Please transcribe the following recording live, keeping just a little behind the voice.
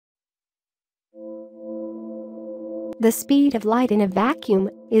The speed of light in a vacuum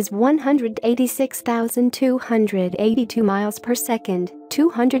is 186,282 miles per second,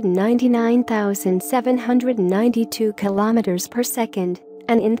 299,792 kilometers per second,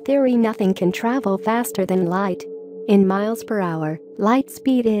 and in theory nothing can travel faster than light. In miles per hour, light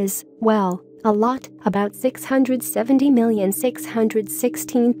speed is, well, a lot, about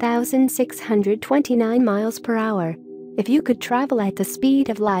 670,616,629 miles per hour. If you could travel at the speed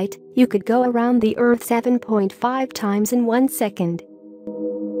of light, you could go around the Earth 7.5 times in 1 second.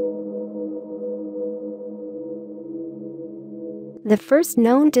 The first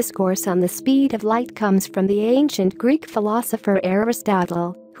known discourse on the speed of light comes from the ancient Greek philosopher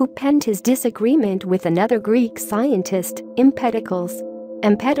Aristotle, who penned his disagreement with another Greek scientist, Empedocles.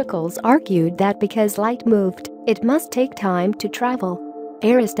 Empedocles argued that because light moved, it must take time to travel.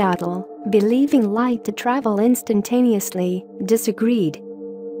 Aristotle, believing light to travel instantaneously, disagreed.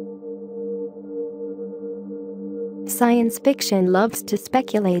 Science fiction loves to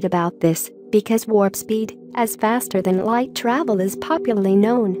speculate about this because warp speed, as faster than light travel is popularly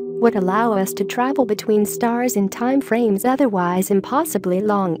known, would allow us to travel between stars in time frames otherwise impossibly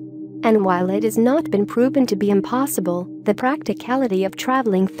long. And while it has not been proven to be impossible, the practicality of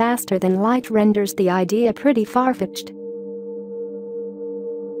traveling faster than light renders the idea pretty far-fetched.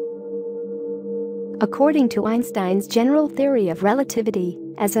 According to Einstein's general theory of relativity,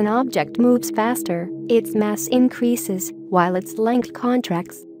 as an object moves faster, its mass increases while its length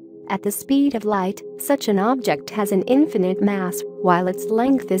contracts. At the speed of light, such an object has an infinite mass while its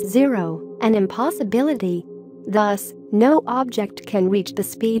length is zero, an impossibility. Thus, no object can reach the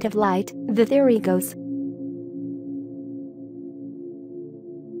speed of light, the theory goes.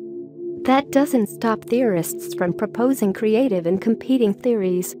 That doesn't stop theorists from proposing creative and competing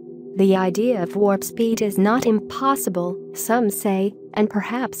theories. The idea of warp speed is not impossible, some say, and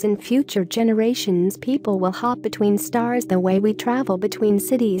perhaps in future generations people will hop between stars the way we travel between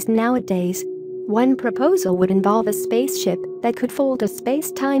cities nowadays. One proposal would involve a spaceship that could fold a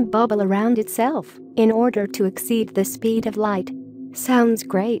space-time bubble around itself in order to exceed the speed of light. Sounds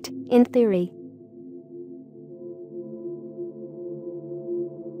great, in theory.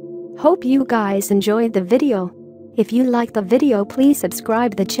 Hope you guys enjoyed the video. If you like the video, please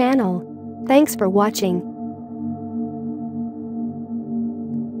subscribe the channel. Thanks for watching.